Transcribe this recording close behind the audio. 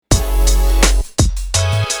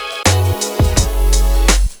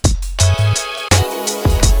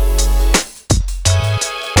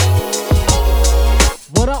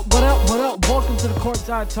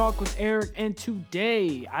Side Talk with Eric, and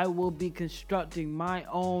today I will be constructing my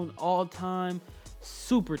own all-time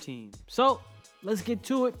super team. So let's get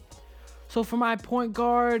to it. So for my point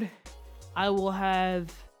guard, I will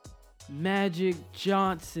have Magic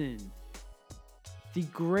Johnson, the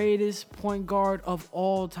greatest point guard of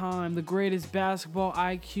all time, the greatest basketball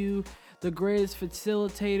IQ, the greatest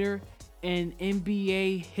facilitator in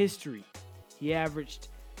NBA history. He averaged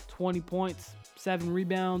 20 points, 7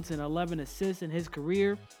 rebounds, and 11 assists in his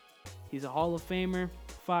career. He's a Hall of Famer,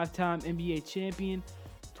 5-time NBA champion,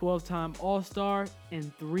 12-time All-Star,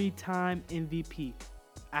 and 3-time MVP.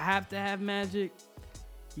 I have to have Magic.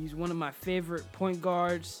 He's one of my favorite point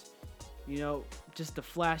guards. You know, just the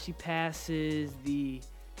flashy passes,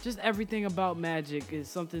 just everything about Magic is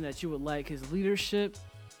something that you would like. His leadership,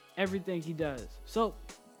 everything he does. So,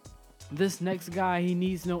 this next guy, he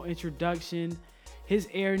needs no introduction. His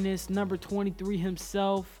airness, number 23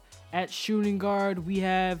 himself. At shooting guard, we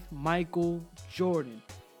have Michael Jordan,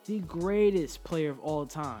 the greatest player of all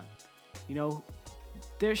time. You know,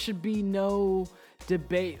 there should be no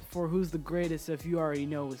debate for who's the greatest if you already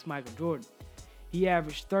know it's Michael Jordan. He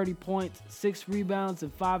averaged 30 points, 6 rebounds,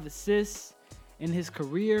 and 5 assists in his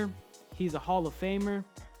career. He's a Hall of Famer,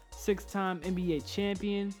 6-time NBA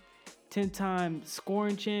champion, 10-time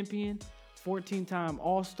scoring champion, 14-time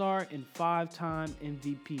All-Star, and 5-time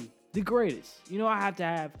MVP. The greatest. You know, I have to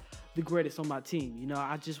have the greatest on my team. You know,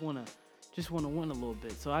 I just wanna win a little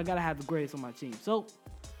bit. So I gotta have the greatest on my team. So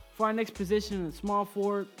for our next position in the small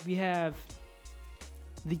forward, we have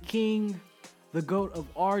the king, the GOAT of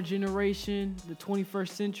our generation, the 21st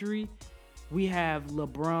century. We have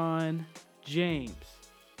LeBron James.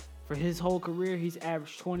 For his whole career, he's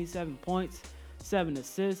averaged 27 points, 7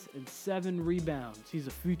 assists, and 7 rebounds. He's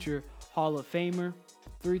a future Hall of Famer,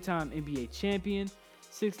 3-time NBA champion,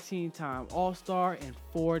 16-time All-Star, and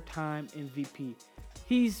 4-time MVP.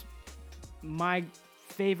 He's my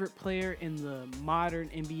favorite player in the modern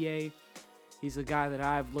NBA. He's a guy that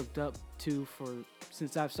I've looked up to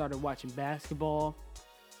since I've started watching basketball.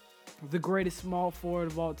 The greatest small forward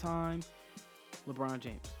of all time, LeBron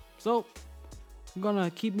James. So I'm going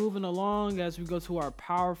to keep moving along as we go to our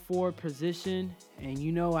power forward position. And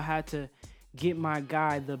you know I had to get my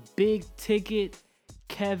guy, the big ticket,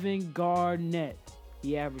 Kevin Garnett.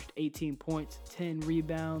 He averaged 18 points, 10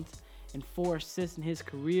 rebounds, and 4 assists in his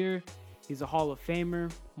career. He's a Hall of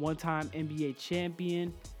Famer, 1-time NBA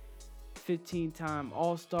champion, 15-time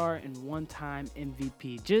All-Star, and 1-time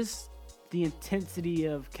MVP. Just the intensity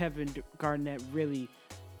of Kevin Garnett really,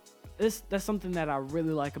 that's something that I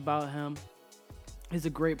really like about him. He's a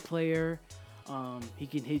great player. He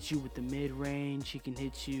can hit you with the mid-range. He can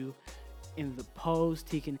hit you in the post.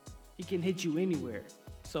 He can hit you anywhere.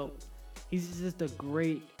 So he's just a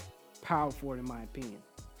great power forward in my opinion.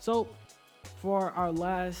 So for our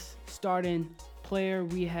last starting player,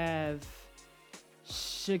 we have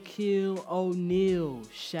Shaquille O'Neal,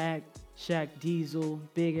 Shaq Diesel,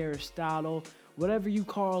 Big Aristotle, whatever you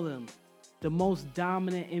call him. The most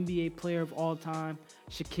dominant NBA player of all time,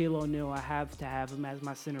 Shaquille O'Neal. I have to have him as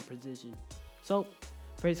my center position. So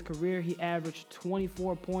for his career, he averaged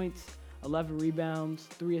 24 points, 11 rebounds,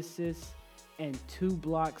 3 assists, and 2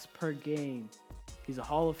 blocks per game. He's a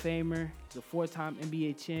Hall of Famer. He's a 4-time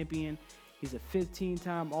NBA champion. He's a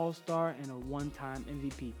 15-time All-Star and a 1-time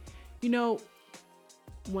MVP. You know,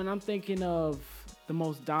 when I'm thinking of the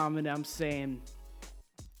most dominant, I'm saying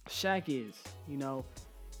Shaq is. You know,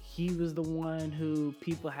 he was the one who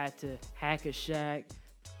people had to hack a Shaq,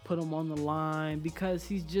 put him on the line because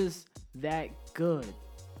he's just that good.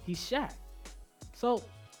 He's Shaq. So,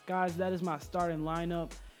 guys, that is my starting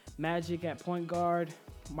lineup. Magic at point guard,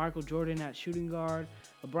 Michael Jordan at shooting guard,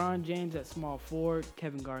 LeBron James at small forward,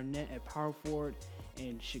 Kevin Garnett at power forward,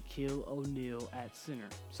 and Shaquille O'Neal at center.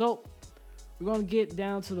 So we're going to get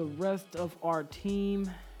down to the rest of our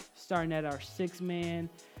team, starting at our 6-man,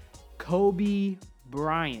 Kobe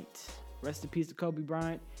Bryant. Rest in peace to Kobe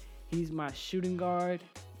Bryant. He's my shooting guard,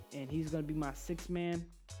 and he's going to be my 6-man.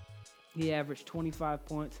 He averaged 25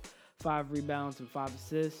 points, 5 rebounds, and 5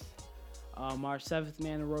 assists. Our 7th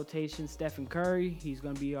man in rotation, Stephen Curry. He's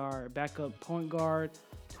going to be our backup point guard,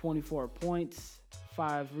 24 points,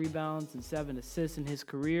 5 rebounds, and 7 assists in his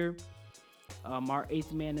career. Our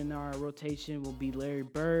 8th man in our rotation will be Larry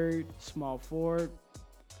Bird, small forward,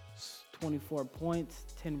 24 points,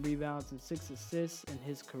 10 rebounds, and 6 assists in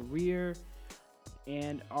his career.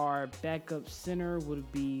 And our backup center would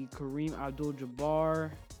be Kareem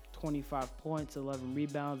Abdul-Jabbar, 25 points, 11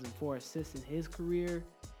 rebounds, and 4 assists in his career.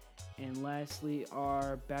 And lastly,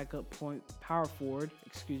 our backup power forward,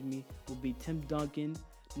 will be Tim Duncan,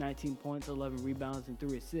 19 points, 11 rebounds, and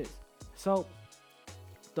 3 assists. So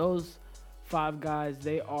Those 5 guys,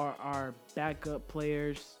 they are our backup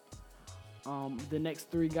players. The next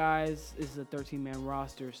 3 guys is a 13-man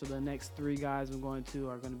roster. So the next 3 guys are going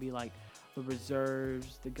to be like the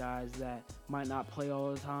reserves, the guys that might not play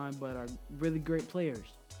all the time but are really great players.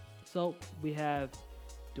 So we have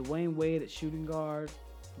Dwayne Wade at shooting guard.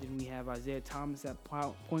 Then we have Isaiah Thomas at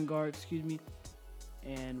point guard,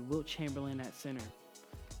 and Wilt Chamberlain at center.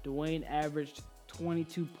 Dwayne averaged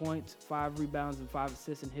 22 points, 5 rebounds, and 5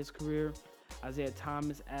 assists in his career. Isaiah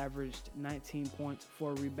Thomas averaged 19 points,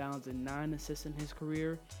 4 rebounds, and 9 assists in his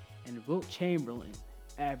career. And Wilt Chamberlain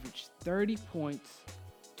averaged 30 points,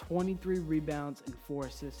 23 rebounds, and 4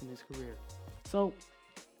 assists in his career. So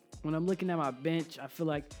when I'm looking at my bench, I feel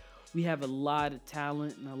like we have a lot of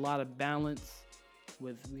talent and a lot of balance.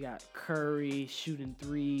 We got Curry shooting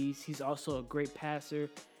threes. He's also a great passer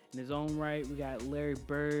in his own right. We got Larry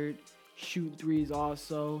Bird shooting threes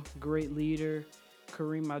also. Great leader.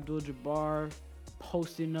 Kareem Abdul-Jabbar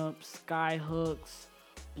posting up, sky hooks,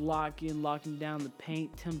 blocking, locking down the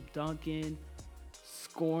paint. Tim Duncan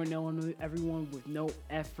scoring on everyone with no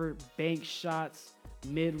effort. Bank shots,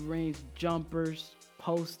 mid-range jumpers,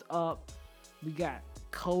 post up. We got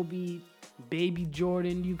Kobe, Baby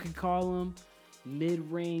Jordan, you could call him.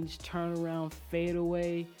 Mid-range turnaround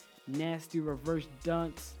fadeaway, nasty reverse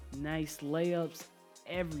dunks, nice layups,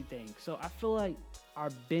 everything. So I feel like our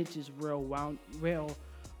bench is real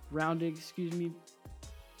rounded.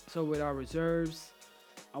 So with our reserves,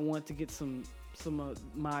 I want to get some of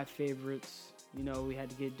my favorites. You know, we had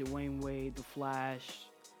to get Dwayne Wade, the Flash,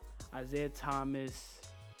 Isaiah Thomas.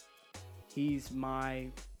 He's my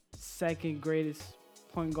second greatest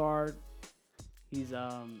point guard. He's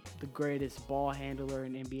the greatest ball handler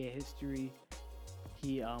in NBA history.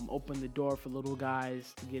 He opened the door for little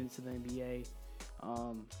guys to get into the NBA.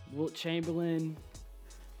 Wilt Chamberlain,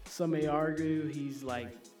 some may argue he's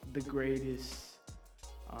like the greatest,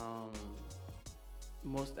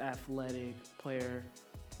 most athletic player.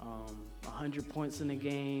 100 points in a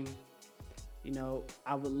game. You know,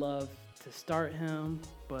 I would love to start him,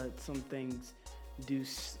 but some things do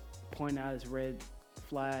point out as red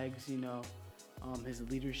flags, you know. His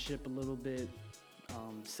leadership a little bit,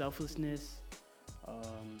 selflessness,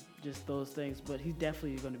 just those things. But he's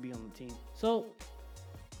definitely going to be on the team. So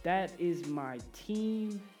that is my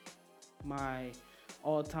team, my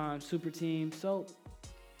all-time super team. So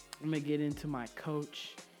I'm going to get into my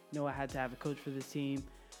coach. You know, I had to have a coach for this team.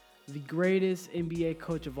 The greatest NBA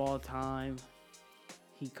coach of all time.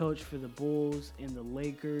 He coached for the Bulls and the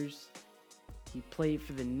Lakers. He played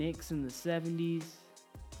for the Knicks in the 70s.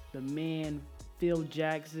 The man, Phil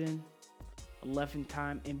Jackson,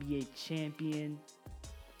 11-time NBA champion,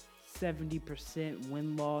 70%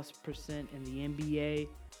 win-loss percent in the NBA,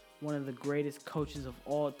 one of the greatest coaches of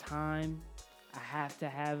all time. I have to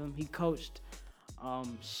have him. He coached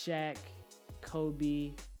Shaq,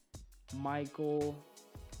 Kobe, Michael.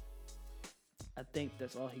 I think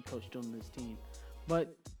that's all he coached on this team.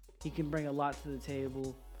 But he can bring a lot to the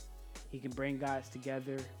table. He can bring guys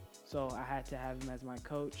together. So I had to have him as my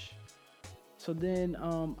coach. So then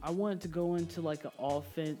I wanted to go into like an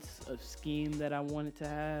offensive scheme that I wanted to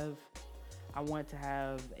have. I wanted to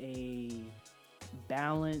have a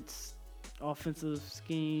balanced offensive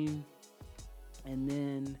scheme, and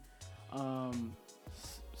then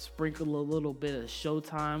sprinkle a little bit of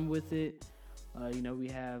showtime with it. You know, we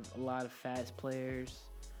have a lot of fast players,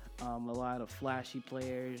 a lot of flashy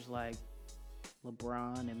players like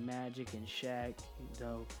LeBron and Magic and Shaq. You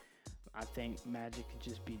know, I think Magic could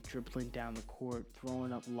just be dribbling down the court,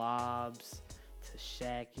 throwing up lobs to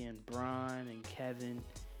Shaq and Bron and Kevin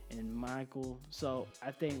and Michael. So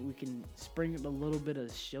I think we can sprinkle a little bit of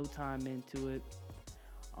showtime into it.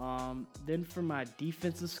 Then for my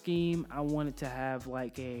defensive scheme, I wanted to have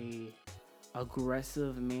like a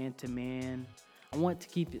aggressive man-to-man. I want to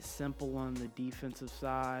keep it simple on the defensive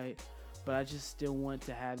side, but I just still want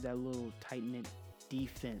to have that little tight-knit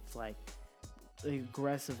defense, like the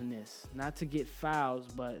aggressiveness, not to get fouls,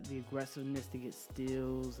 but the aggressiveness to get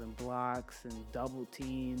steals and blocks and double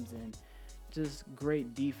teams and just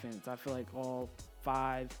great defense. I feel like all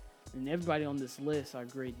 5 and everybody on this list are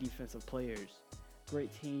great defensive players, great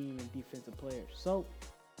team and defensive players. So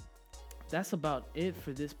that's about it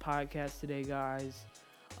for this podcast today, guys.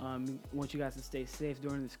 I want you guys to stay safe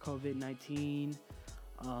during this COVID-19.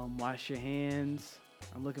 Wash your hands.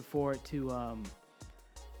 I'm looking forward to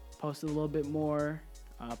posting a little bit more.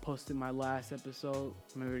 Posted my last episode.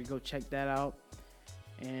 Remember to go check that out.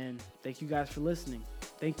 And thank you guys for listening.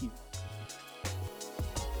 Thank you.